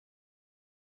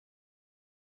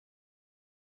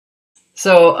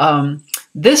So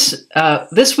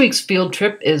this week's field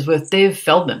trip is with Dave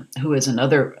Feldman, who is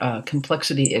another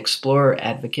complexity explorer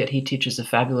advocate. He teaches a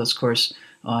fabulous course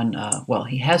on, well,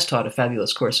 he has taught a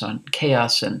fabulous course on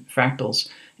chaos and fractals,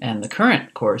 and the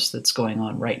current course that's going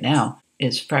on right now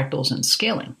is fractals and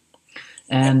scaling.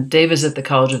 And Dave is at the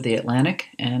College of the Atlantic,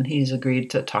 and he's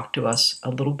agreed to talk to us a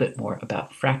little bit more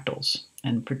about fractals.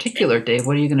 In particular, Dave,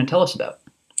 what are you going to tell us about?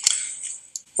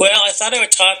 Well, I thought I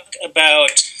would talk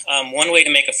about one way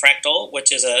to make a fractal,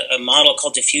 which is a model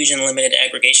called diffusion-limited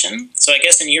aggregation. So I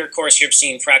guess in your course you've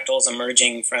seen fractals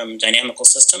emerging from dynamical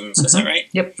systems, is that right?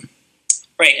 Yep.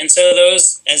 Right, and so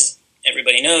those, as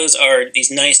everybody knows, are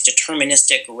these nice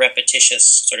deterministic, repetitious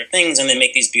sort of things, and they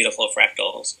make these beautiful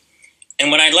fractals.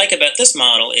 And what I like about this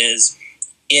model is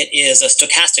it is a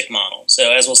stochastic model.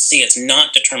 So as we'll see, it's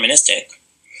not deterministic,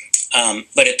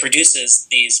 but it produces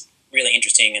these really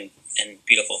interesting and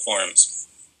beautiful forms.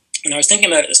 When I was thinking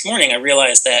about it this morning, I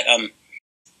realized that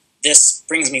this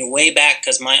brings me way back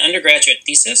because my undergraduate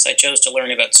thesis, I chose to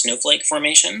learn about snowflake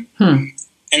formation.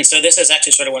 And so this is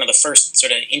actually sort of one of the first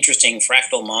sort of interesting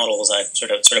fractal models I've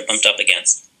sort of bumped up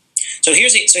against. So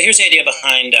here's the idea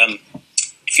behind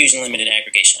diffusion-limited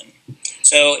aggregation.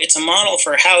 So it's a model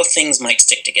for how things might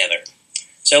stick together.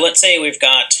 So let's say we've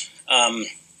got,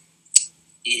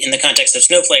 in the context of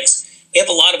snowflakes, we have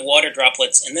a lot of water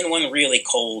droplets and then one really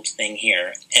cold thing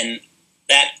here. And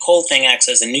that cold thing acts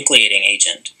as a nucleating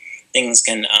agent. Things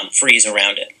can freeze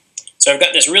around it. So I've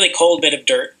got this really cold bit of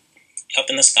dirt up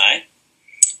in the sky,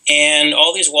 and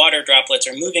all these water droplets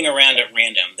are moving around at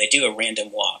random. They do a random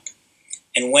walk.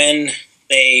 And when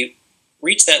they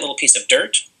reach that little piece of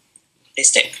dirt, they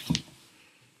stick.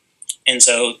 And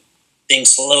so things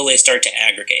slowly start to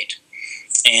aggregate.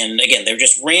 And again, they're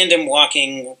just random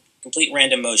walking, complete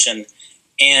random motion.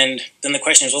 And then the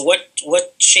question is, well,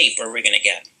 what shape are we going to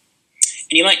get?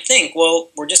 And you might think, well,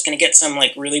 we're just going to get some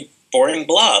like really boring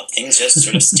blob. Things just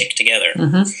sort of stick together.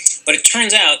 But it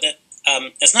turns out that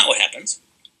that's not what happens.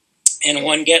 And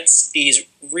one gets these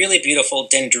really beautiful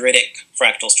dendritic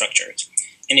fractal structures.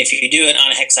 And if you do it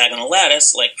on a hexagonal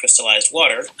lattice, like crystallized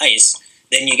water, ice,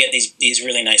 then you get these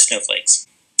really nice snowflakes.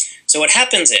 So what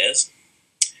happens is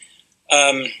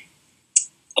a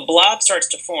blob starts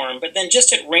to form, but then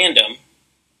just at random,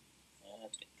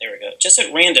 there we go, just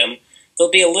at random,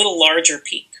 there'll be a little larger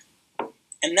peak.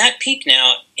 And that peak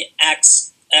now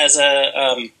acts as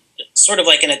a sort of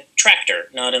like an attractor,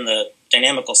 not in the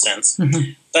dynamical sense,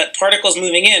 but particles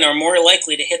moving in are more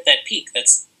likely to hit that peak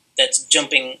that's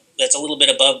jumping, that's a little bit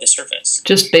above the surface.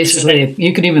 Just basically,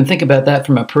 you could even think about that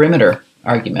from a perimeter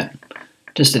argument.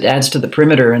 Just it adds to the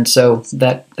perimeter, and so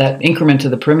that increment to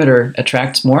the perimeter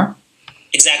attracts more?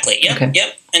 Exactly, yep, okay.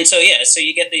 Yep. And so, yeah, so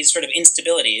you get these sort of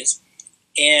instabilities,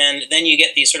 and then you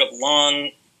get these sort of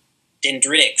long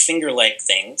dendritic finger-like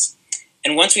things.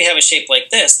 And once we have a shape like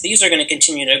this, these are going to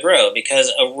continue to grow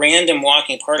because a random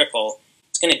walking particle,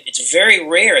 it's very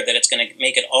rare that it's going to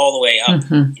make it all the way up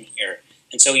in here.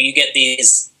 And so you get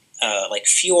these like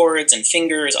fjords and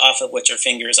fingers, off of which are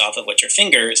fingers, off of which are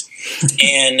fingers,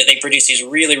 and they produce these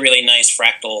really, really nice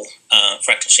fractal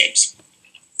shapes.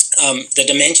 The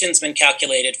dimension's been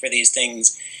calculated for these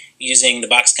things using the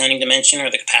box counting dimension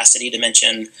or the capacity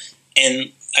dimension,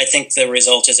 and I think the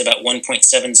result is about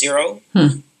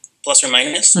 1.70 plus or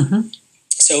minus.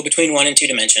 So between 1 and 2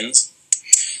 dimensions.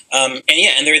 And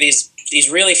yeah, and there are these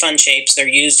really fun shapes. They're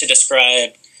used to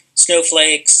describe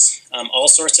snowflakes, all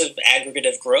sorts of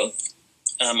aggregative growth,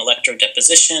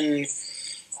 electrodeposition,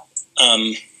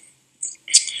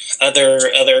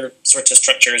 other sorts of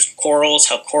structures. Corals,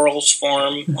 how corals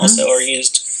form, also are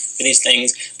used for these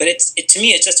things. But to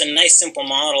me, it's just a nice, simple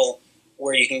model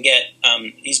where you can get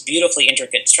these beautifully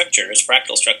intricate structures,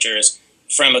 fractal structures,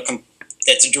 from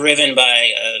that's driven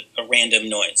by a random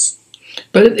noise.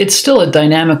 But it's still a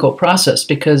dynamical process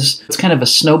because it's kind of a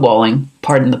snowballing,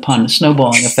 pardon the pun,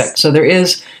 snowballing effect. So there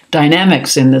is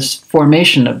dynamics in this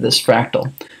formation of this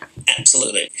fractal.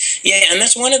 Absolutely. Yeah, and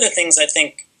that's one of the things I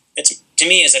think, to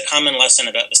me, is a common lesson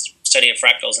about the study of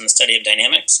fractals and the study of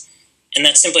dynamics, and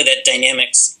that's simply that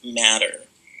dynamics matter,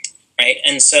 right?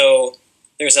 And so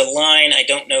there's a line, I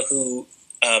don't know who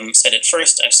said it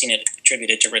first, I've seen it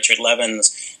attributed to Richard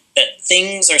Levins, that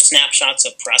things are snapshots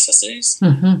of processes.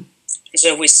 And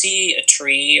so if we see a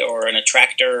tree or an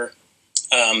attractor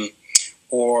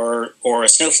or a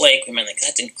snowflake, we might think,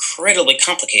 that's incredibly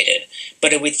complicated.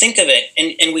 But if we think of it,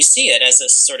 and we see it as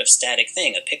this sort of static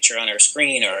thing, a picture on our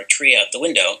screen or a tree out the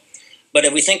window, but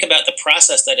if we think about the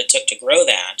process that it took to grow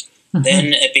that,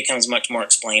 then it becomes much more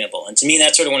explainable. And to me,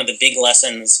 that's sort of one of the big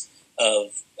lessons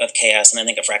of chaos, and I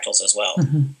think of fractals as well.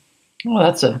 Well,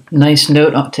 that's a nice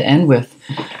note to end with.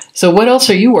 So what else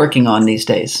are you working on these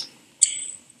days?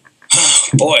 Oh,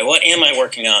 boy, what am I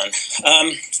working on?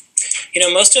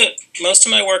 Most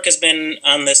of my work has been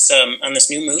on this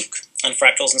new MOOC on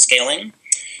fractals and scaling,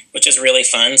 which is really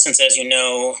fun. Since, as you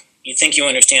know, you think you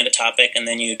understand a topic, and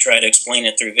then you try to explain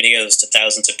it through videos to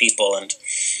thousands of people, and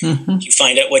you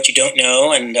find out what you don't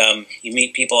know, and you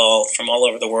meet people from all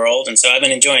over the world. And so I've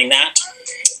been enjoying that.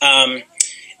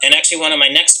 And actually, one of my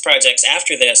next projects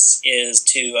after this is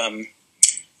to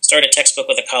start a textbook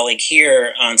with a colleague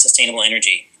here on sustainable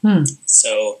energy.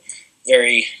 So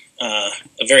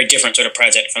a very different sort of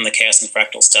project from the chaos and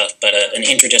fractal stuff, but an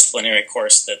interdisciplinary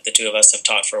course that the two of us have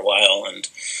taught for a while. And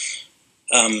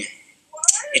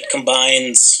it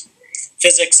combines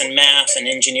physics and math and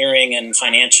engineering and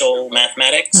financial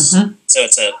mathematics. So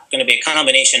it's going to be a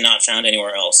combination not found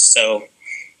anywhere else. So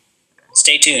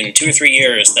stay tuned. 2 or 3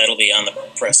 years, that'll be on the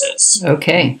presses.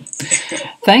 Okay.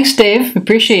 Thanks, Dave.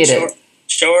 Appreciate it.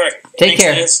 Sure. Take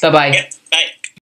care. Bye-bye. Yeah.